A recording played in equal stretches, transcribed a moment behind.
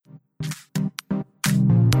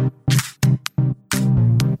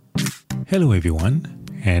Hello, everyone,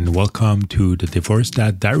 and welcome to the Divorce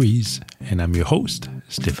Dad Diaries. And I'm your host,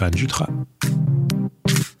 Stéphane Jutras.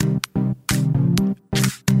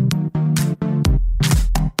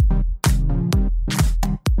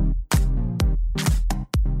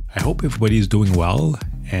 I hope everybody is doing well,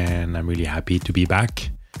 and I'm really happy to be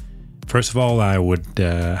back. First of all, I would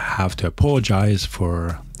have to apologize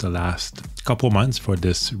for the last couple months for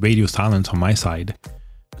this radio silence on my side.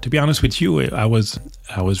 To be honest with you, I was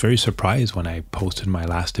very surprised when I posted my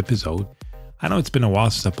last episode. I know it's been a while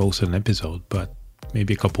since I posted an episode, but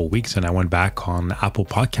maybe a couple of weeks, and I went back on Apple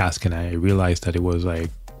Podcast and I realized that it was like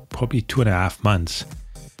probably 2.5 months.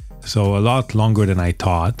 So a lot longer than I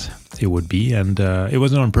thought it would be, and it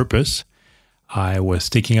wasn't on purpose. I was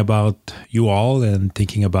thinking about you all and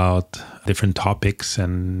thinking about different topics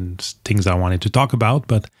and things I wanted to talk about,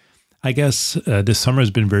 but I guess this summer has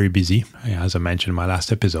been very busy, as I mentioned in my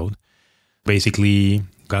last episode. Basically,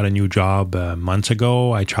 got a new job months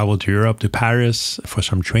ago. I traveled to Europe, to Paris for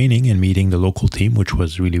some training and meeting the local team, which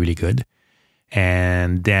was really, really good.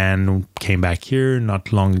 And then came back here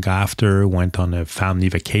not long after, went on a family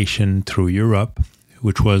vacation through Europe,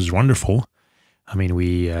 which was wonderful. I mean,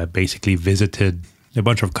 we basically visited a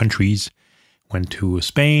bunch of countries. Went to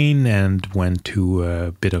Spain and went to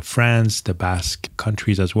a bit of France, the Basque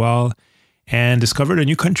countries as well, and discovered a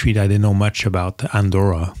new country that I didn't know much about,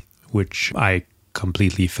 Andorra, which I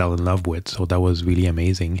completely fell in love with. So that was really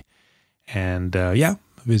amazing. And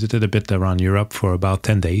visited a bit around Europe for about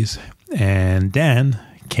 10 days and then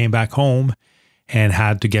came back home and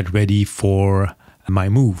had to get ready for my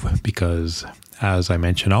move because, as I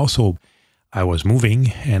mentioned also, I was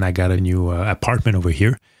moving and I got a new apartment over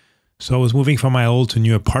here. So I was moving from my old to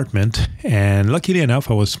new apartment, and luckily enough,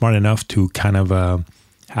 I was smart enough to kind of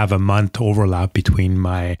have a month overlap between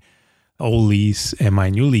my old lease and my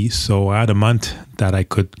new lease. So I had a month that I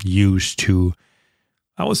could use to,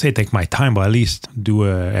 I would say, take my time, but at least do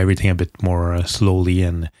everything a bit more slowly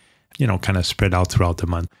and, kind of spread out throughout the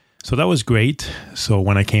month. So that was great. So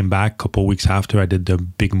when I came back a couple of weeks after, I did the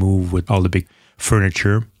big move with all the big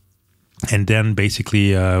furniture. And then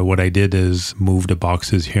basically what I did is move the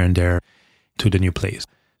boxes here and there to the new place.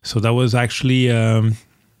 So that was actually, I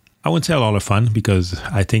wouldn't say a lot of fun because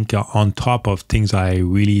I think on top of things I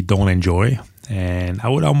really don't enjoy, and I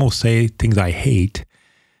would almost say things I hate,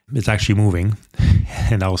 it's actually moving.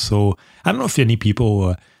 And also, I don't know if any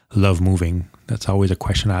people love moving. That's always a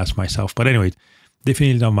question I ask myself. But anyway,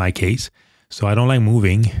 definitely not my case. So I don't like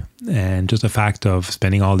moving, and just the fact of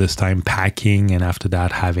spending all this time packing and after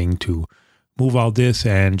that having to move all this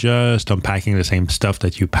and just unpacking the same stuff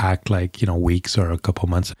that you packed weeks or a couple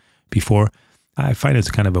months before, I find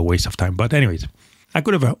it's kind of a waste of time. But anyways, I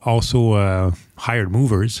could have also hired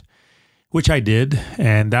movers, which I did,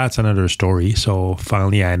 and that's another story. So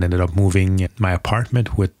finally I ended up moving my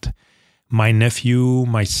apartment with my nephew,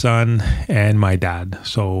 my son, and my dad.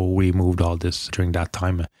 So we moved all this during that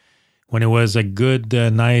time when it was a good,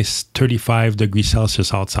 nice 35 degrees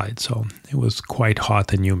Celsius outside. So it was quite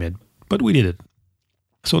hot and humid, but we did it.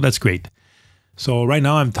 So that's great. So right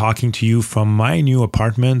now I'm talking to you from my new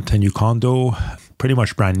apartment, a new condo, pretty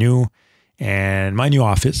much brand new, and my new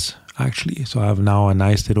office, actually. So I have now a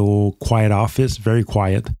nice little quiet office, very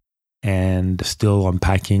quiet, and still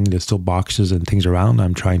unpacking. There's still boxes and things around.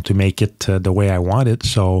 I'm trying to make it the way I want it.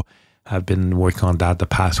 So I've been working on that the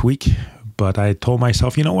past week, but I told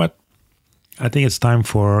myself, you know what? I think it's time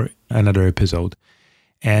for another episode.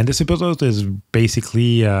 And this episode is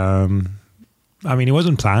basically, it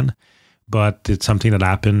wasn't planned, but it's something that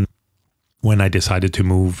happened when I decided to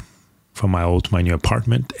move from my old to my new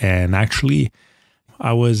apartment. And actually,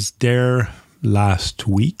 I was there last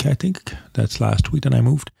week, I think. That's last week that I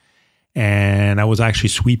moved. And I was actually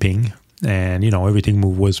sweeping and,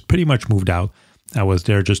 everything was pretty much moved out. I was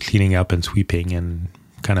there just cleaning up and sweeping and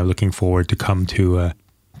kind of looking forward to come to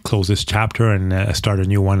close this chapter and start a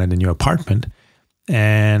new one in the new apartment.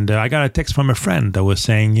 And I got a text from a friend that was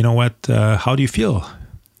saying, you know what, how do you feel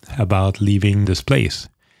about leaving this place?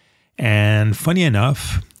 And funny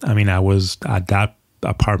enough, I was at that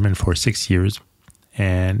apartment for 6 years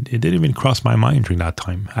and it didn't even cross my mind during that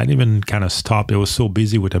time. I didn't even kind of stop. It was so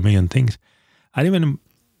busy with a million things. I didn't even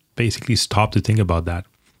basically stop to think about that,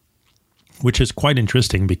 which is quite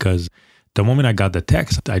interesting because the moment I got the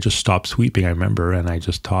text, I just stopped sweeping, I remember, and I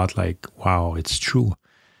just thought wow, it's true.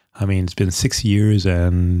 It's been 6 years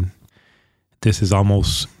and this is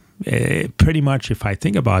almost pretty much, if I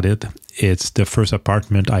think about it, it's the first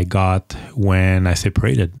apartment I got when I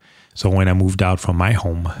separated. So when I moved out from my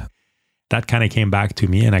home, that kind of came back to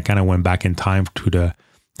me and I kind of went back in time to the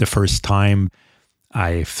first time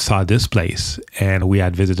I saw this place, and we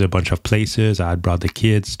had visited a bunch of places. I had brought the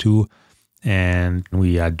kids too, and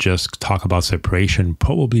we had just talked about separation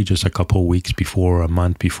probably just a couple of weeks before, a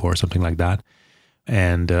month before, something like that.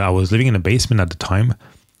 And I was living in a basement at the time,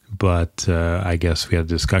 but I guess we had a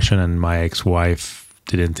discussion, and my ex-wife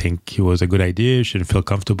didn't think it was a good idea. She didn't feel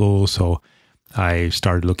comfortable, so I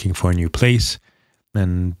started looking for a new place.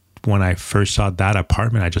 And when I first saw that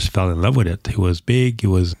apartment, I just fell in love with it. It was big. It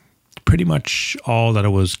was pretty much all that I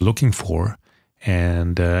was looking for,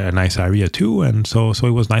 and a nice area too. And so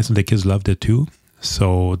it was nice, and the kids loved it too.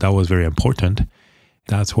 So that was very important.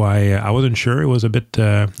 That's why I wasn't sure. It was a bit,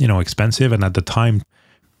 expensive. And at the time,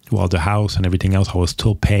 well, the house and everything else, I was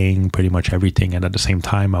still paying pretty much everything. And at the same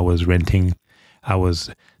time, I was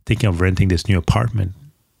thinking of renting this new apartment,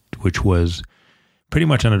 which was pretty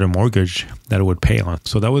much another mortgage that I would pay on.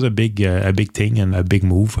 So that was a big thing and a big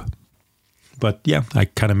move. But yeah, I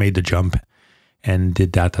kind of made the jump and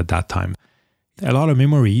did that at that time. A lot of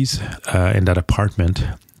memories in that apartment,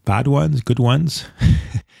 bad ones, good ones.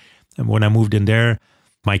 And when I moved in there,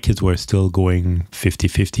 my kids were still going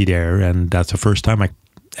 50-50 there. And that's the first time I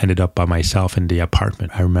ended up by myself in the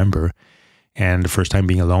apartment, I remember. And the first time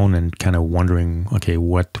being alone and kind of wondering, okay,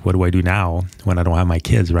 what do I do now when I don't have my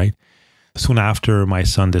kids, right? Soon after, my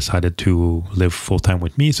son decided to live full-time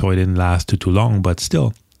with me, so it didn't last too long, but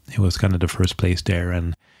still, it was kind of the first place there.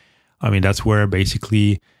 And I mean, that's where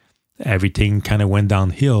basically everything kind of went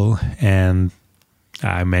downhill. And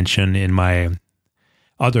I mentioned in my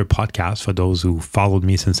other podcast, for those who followed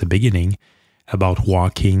me since the beginning, about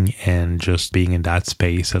walking and just being in that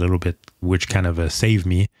space a little bit, which kind of saved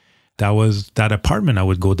me. That was that apartment. I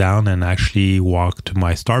would go down and actually walk to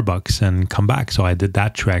my Starbucks and come back. So I did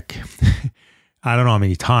that trek. I don't know how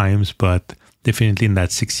many times, but definitely in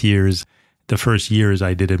that 6 years, the first years,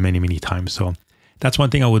 I did it many, many times. So that's one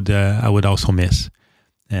thing I would also miss.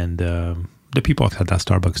 And the people at that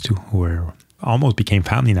Starbucks too, who almost became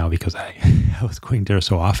family now because I was going there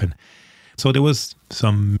so often. So there was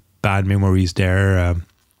some bad memories there.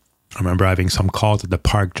 I remember having some calls at the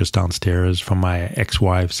park just downstairs from my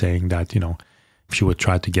ex-wife saying that, she would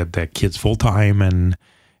try to get the kids full-time and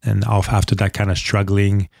after that kind of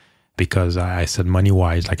struggling because I said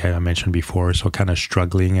money-wise, like I mentioned before, so kind of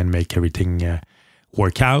struggling and make everything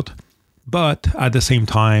work out. But at the same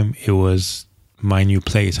time, it was my new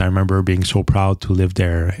place. I remember being so proud to live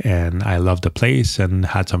there, and I loved the place and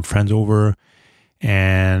had some friends over.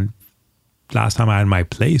 And last time I had my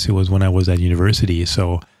place, it was when I was at university.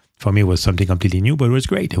 So for me, it was something completely new, but it was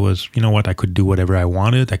great. It was, I could do whatever I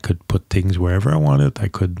wanted. I could put things wherever I wanted. I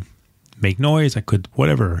could make noise. I could,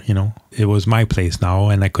 whatever, it was my place now,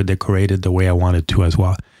 and I could decorate it the way I wanted to as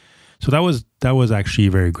well. So that was actually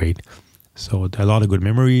very great. So a lot of good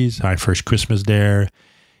memories. My first Christmas there.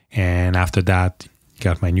 And after that,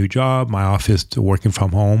 got my new job, my office, working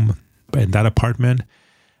from home in that apartment.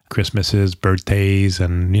 Christmases, birthdays,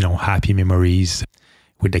 and, happy memories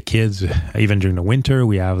with the kids. Even during the winter,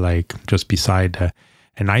 we have just beside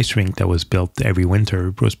an ice rink that was built every winter.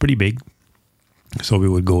 It was pretty big. So we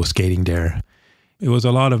would go skating there. It was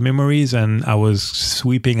a lot of memories, and I was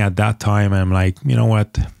sweeping at that time. I'm like, you know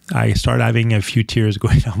what? I started having a few tears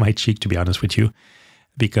going down my cheek, to be honest with you,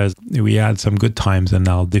 because we had some good times. And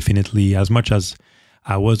I'll definitely, as much as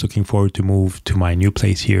I was looking forward to move to my new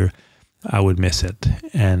place here, I would miss it.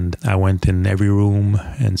 And I went in every room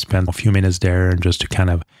and spent a few minutes there, and just to kind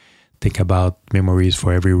of think about memories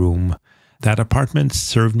for every room. That apartment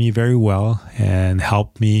served me very well and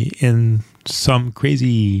helped me in some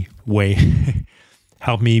crazy way,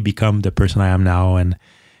 helped me become the person I am now, and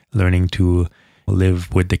learning to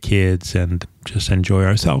live with the kids and just enjoy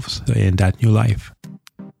ourselves in that new life.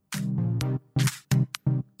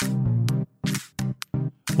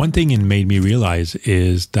 One thing it made me realize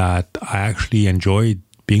is that I actually enjoyed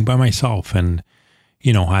being by myself and,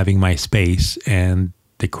 having my space and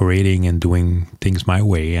decorating and doing things my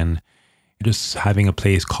way and just having a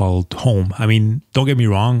place called home. I mean, don't get me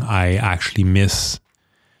wrong, I actually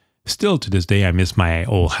still to this day, I miss my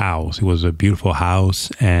old house. It was a beautiful house,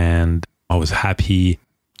 and I was happy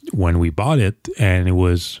when we bought it. And it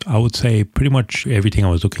was, I would say, pretty much everything I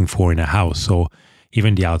was looking for in a house. So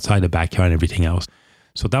even the outside, the backyard, and everything else.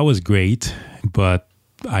 So that was great. But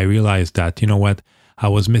I realized that, I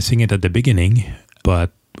was missing it at the beginning.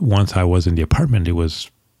 But once I was in the apartment, it was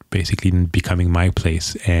basically becoming my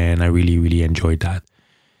place. And I really, really enjoyed that.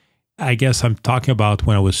 I guess I'm talking about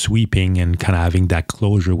when I was sweeping and kind of having that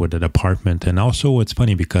closure with the apartment. And also it's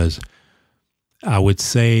funny because I would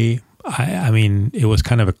say, I mean, it was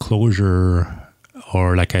kind of a closure,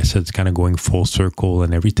 or like I said, it's kind of going full circle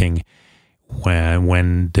and everything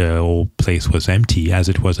when the old place was empty as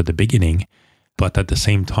it was at the beginning. But at the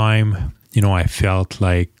same time, I felt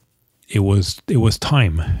like it was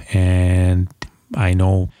time. And I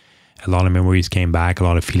know a lot of memories came back, a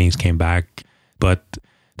lot of feelings came back, but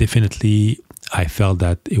definitely I felt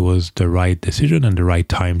that it was the right decision and the right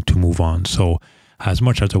time to move on. So as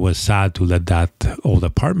much as I was sad to let that old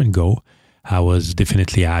apartment go, I was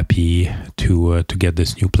definitely happy to get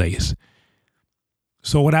this new place.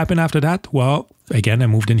 So what happened after that? Well, again, I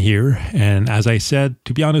moved in here. And as I said,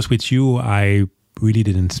 to be honest with you, I really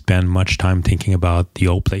didn't spend much time thinking about the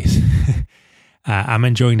old place. I'm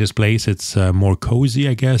enjoying this place. It's more cozy,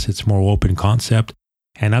 I guess. It's more open concept.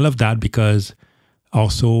 And I love that because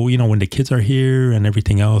also, when the kids are here and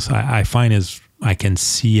everything else, I find is I can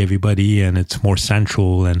see everybody and it's more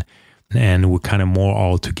central and we're kind of more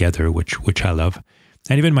all together, which I love.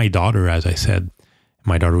 And even my daughter, as I said,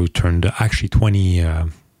 my daughter who turned actually 20 a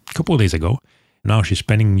couple of days ago. Now she's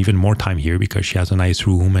spending even more time here because she has a nice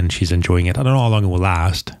room and she's enjoying it. I don't know how long it will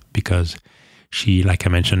last because she, like I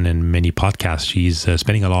mentioned in many podcasts, she's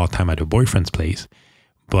spending a lot of time at her boyfriend's place.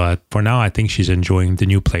 But for now, I think she's enjoying the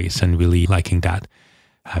new place and really liking that.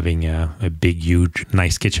 Having a big, huge,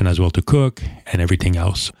 nice kitchen as well to cook and everything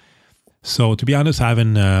else. So to be honest, I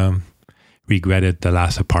haven't regretted the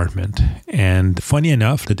last apartment. And funny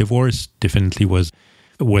enough, the divorce definitely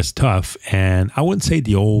was tough. And I wouldn't say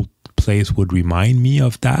the old place would remind me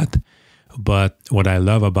of that. But what I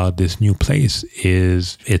love about this new place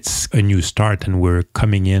is it's a new start and we're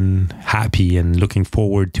coming in happy and looking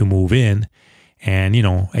forward to move in. And,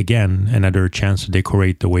 again, another chance to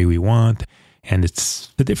decorate the way we want. And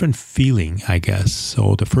it's a different feeling, I guess.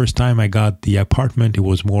 So the first time I got the apartment, it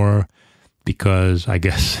was more because I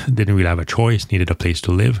guess didn't really have a choice, needed a place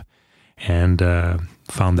to live and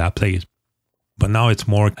found that place. But now it's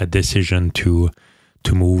more a decision to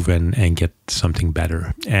move and get something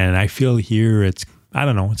better. And I feel here it's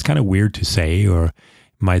kind of weird to say or it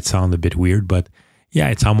might sound a bit weird, but yeah,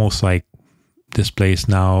 it's almost like this place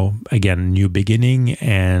now, again, new beginning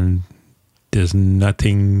and there's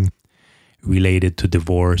nothing related to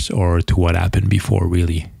divorce or to what happened before,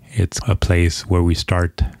 really. It's a place where we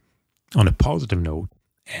start on a positive note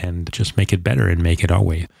and just make it better and make it our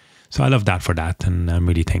way. So I love that for that. And I'm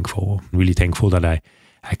really thankful that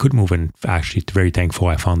I could move and actually very thankful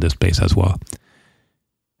I found this place as well.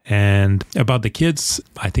 And about the kids,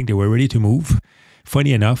 I think they were ready to move.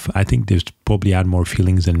 Funny enough, I think they probably had more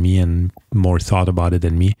feelings than me and more thought about it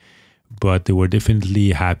than me. But they were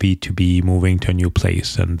definitely happy to be moving to a new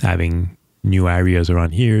place and having new areas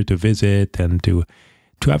around here to visit and to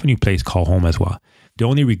have a new place called home as well. The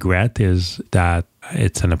only regret is that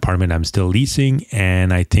it's an apartment I'm still leasing,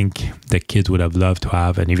 and I think the kids would have loved to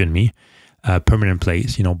have, and even me, a permanent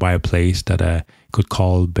place, buy a place that I could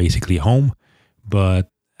call basically home. But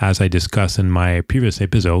as I discussed in my previous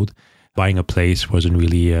episode, buying a place wasn't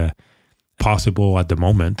really possible at the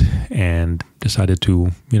moment, and decided to,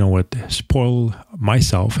 spoil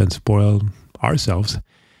myself and spoil ourselves.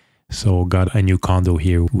 So got a new condo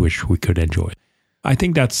here, which we could enjoy. I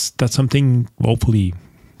think that's something hopefully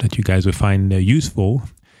that you guys will find useful.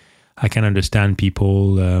 I can understand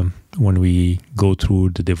people when we go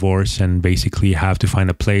through the divorce and basically have to find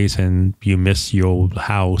a place and you miss your old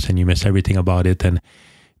house and you miss everything about it. And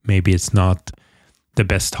maybe it's not the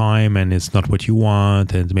best time and it's not what you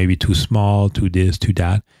want and maybe too small, too this, too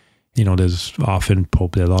that. There's often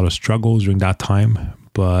probably a lot of struggles during that time.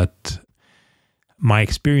 But my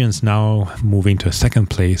experience now moving to a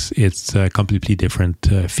second place, it's a completely different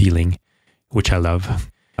feeling, which I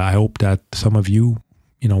love. I hope that some of you,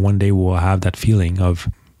 one day will have that feeling of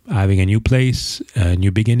having a new place, a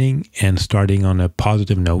new beginning, and starting on a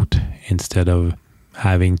positive note instead of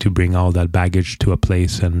having to bring all that baggage to a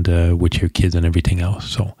place and with your kids and everything else.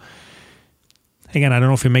 So again, I don't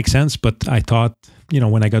know if it makes sense, but I thought,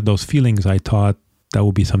 when I got those feelings, I thought that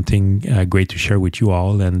would be something great to share with you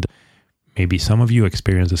all. And maybe some of you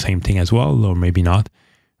experience the same thing as well, or maybe not.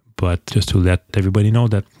 But just to let everybody know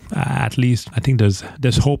that at least I think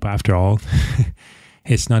there's hope after all.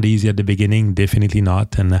 It's not easy at the beginning, definitely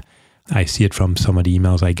not. And I see it from some of the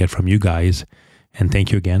emails I get from you guys. And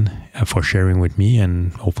thank you again for sharing with me.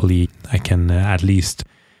 And hopefully I can at least,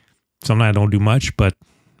 sometimes I don't do much, but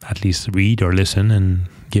at least read or listen and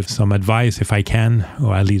give some advice if I can,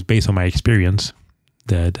 or at least based on my experience,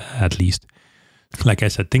 that at least. Like I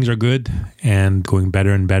said, things are good and going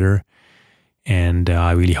better and better. And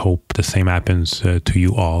I really hope the same happens to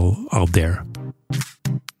you all out there.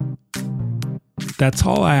 That's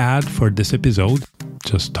all I had for this episode.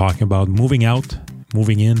 Just talking about moving out,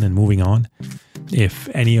 moving in, and moving on. If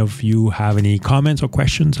any of you have any comments or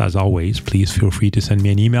questions, as always, please feel free to send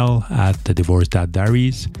me an email at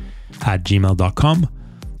thedivorcedaddiaries@gmail.com,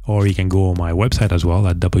 or you can go on my website as well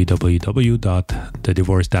at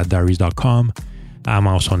www.thedivorcedaddiaries.com. I'm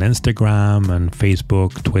also on Instagram and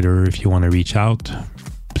Facebook, Twitter. If you want to reach out,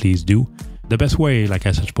 please do. The best way, like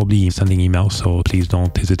I said, is probably sending emails, so please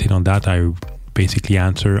don't hesitate on that. I basically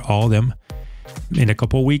answer all of them. In a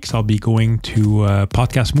couple of weeks, I'll be going to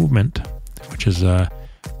Podcast Movement, which is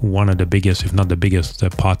one of the biggest, if not the biggest,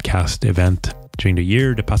 podcast event during the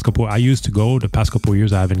year. I used to go. The past couple of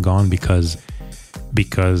years, I haven't gone because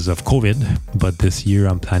of COVID, but this year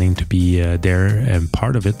I'm planning to be there and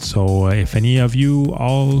part of it. So if any of you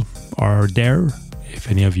all are there, if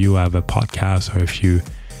any of you have a podcast, or if you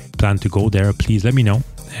plan to go there, please let me know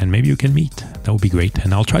and maybe you can meet. That would be great.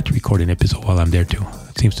 And I'll try to record an episode while I'm there too.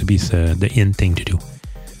 It seems to be the in thing to do.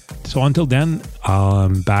 So until then,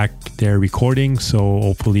 I'm back there recording. So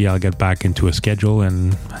hopefully I'll get back into a schedule.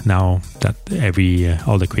 And now that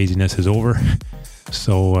all the craziness is over,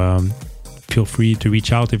 so feel free to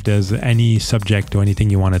reach out if there's any subject or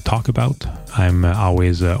anything you want to talk about. I'm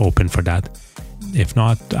always open for that. If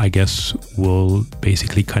not, I guess we'll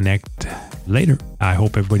basically connect later. I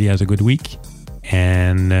hope everybody has a good week,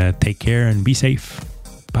 and take care and be safe.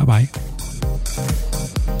 Bye-bye.